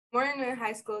Morning in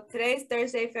high school. Today's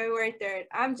Thursday, February 3rd.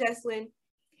 I'm Jesslyn.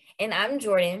 And I'm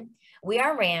Jordan. We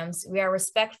are Rams. We are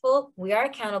respectful. We are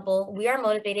accountable. We are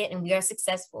motivated, and we are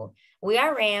successful. We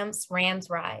are Rams. Rams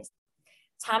rise.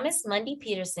 Thomas Mundy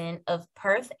Peterson of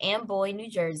Perth Amboy, New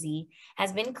Jersey,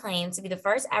 has been claimed to be the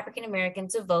first African American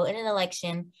to vote in an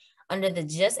election under the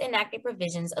just enacted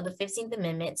provisions of the 15th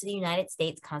Amendment to the United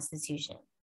States Constitution.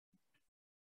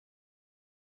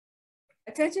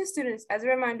 Attention students, as a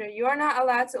reminder, you are not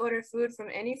allowed to order food from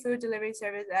any food delivery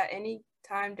service at any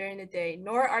time during the day,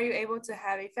 nor are you able to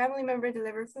have a family member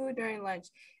deliver food during lunch.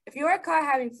 If you are caught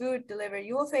having food delivered,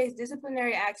 you will face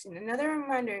disciplinary action. Another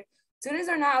reminder, students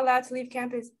are not allowed to leave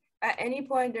campus at any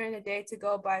point during the day to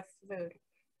go buy food.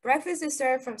 Breakfast is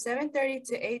served from 7:30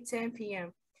 to 8:10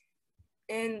 p.m.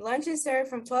 and lunch is served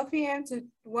from 12 p.m. to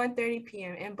 1:30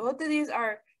 p.m. and both of these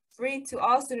are free to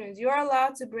all students. You are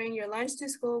allowed to bring your lunch to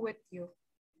school with you.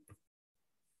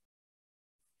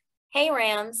 Hey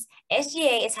Rams,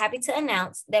 SGA is happy to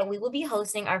announce that we will be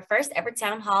hosting our first ever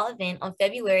town hall event on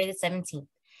February the 17th.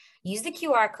 Use the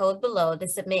QR code below to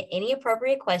submit any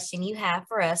appropriate question you have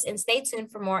for us and stay tuned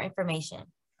for more information.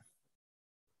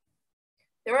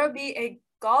 There will be a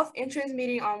golf entrance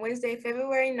meeting on Wednesday,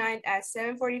 February 9th at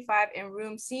 7:45 in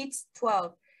room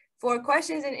C12. For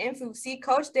questions and info, see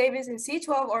Coach Davis in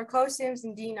C12 or Coach Sims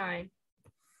in D9.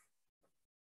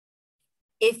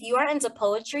 If you are into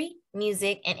poetry,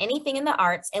 music, and anything in the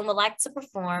arts and would like to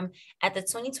perform at the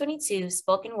 2022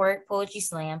 Spoken Word Poetry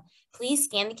Slam, please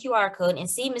scan the QR code and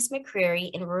see Ms.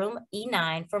 McCreary in room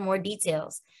E9 for more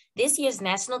details. This year's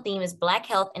national theme is Black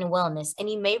Health and Wellness, and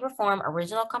you may perform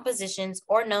original compositions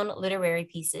or known literary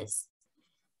pieces.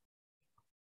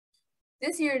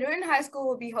 This year, Newton High School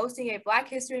will be hosting a Black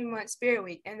History Month Spirit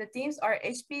Week, and the themes are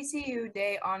HBCU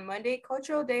Day on Monday,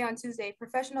 Cultural Day on Tuesday,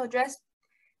 Professional Dress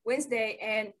Wednesday,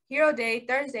 and Hero Day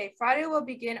Thursday. Friday will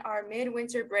begin our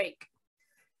midwinter break.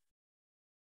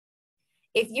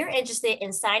 If you're interested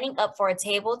in signing up for a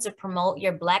table to promote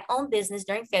your Black-owned business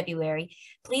during February,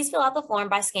 please fill out the form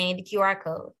by scanning the QR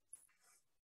code.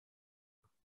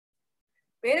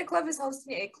 Beta Club is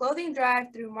hosting a clothing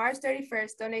drive through March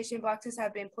 31st. Donation boxes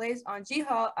have been placed on G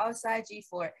Hall outside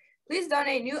G4. Please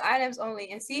donate new items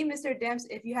only and see Mr. Demps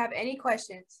if you have any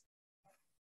questions.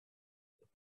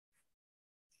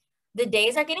 The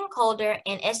days are getting colder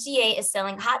and SGA is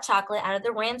selling hot chocolate out of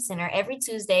the Ram Center every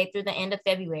Tuesday through the end of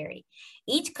February.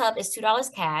 Each cup is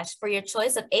 $2 cash for your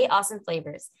choice of 8 awesome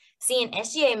flavors. See an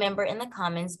SGA member in the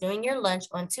comments during your lunch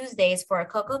on Tuesdays for a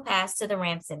Cocoa Pass to the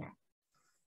Ram Center.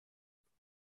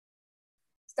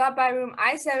 Stop by room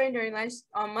I7 during lunch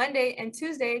on Monday and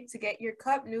Tuesday to get your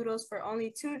cup noodles for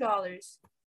only $2.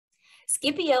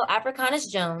 Scipio Africanus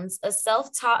Jones, a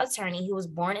self-taught attorney who was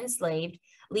born enslaved,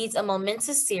 leads a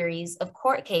momentous series of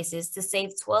court cases to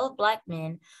save 12 Black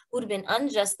men who'd been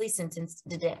unjustly sentenced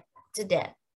to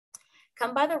death.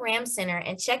 Come by the Ram Center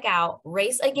and check out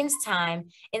Race Against Time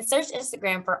and search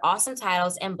Instagram for awesome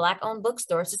titles and Black-owned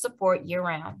bookstores to support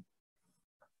year-round.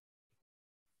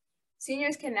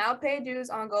 Seniors can now pay dues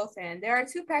on GoFan. There are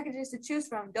 2 packages to choose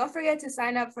from. Don't forget to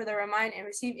sign up for the Remind and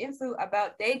receive info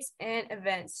about dates and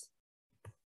events.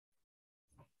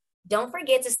 Don't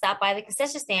forget to stop by the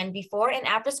concession stand before and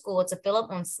after school to fill up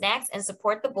on snacks and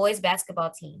support the boys basketball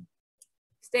team.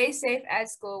 Stay safe at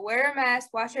school. Wear a mask,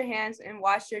 wash your hands, and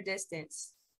watch your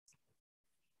distance.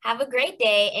 Have a great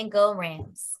day and go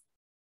Rams.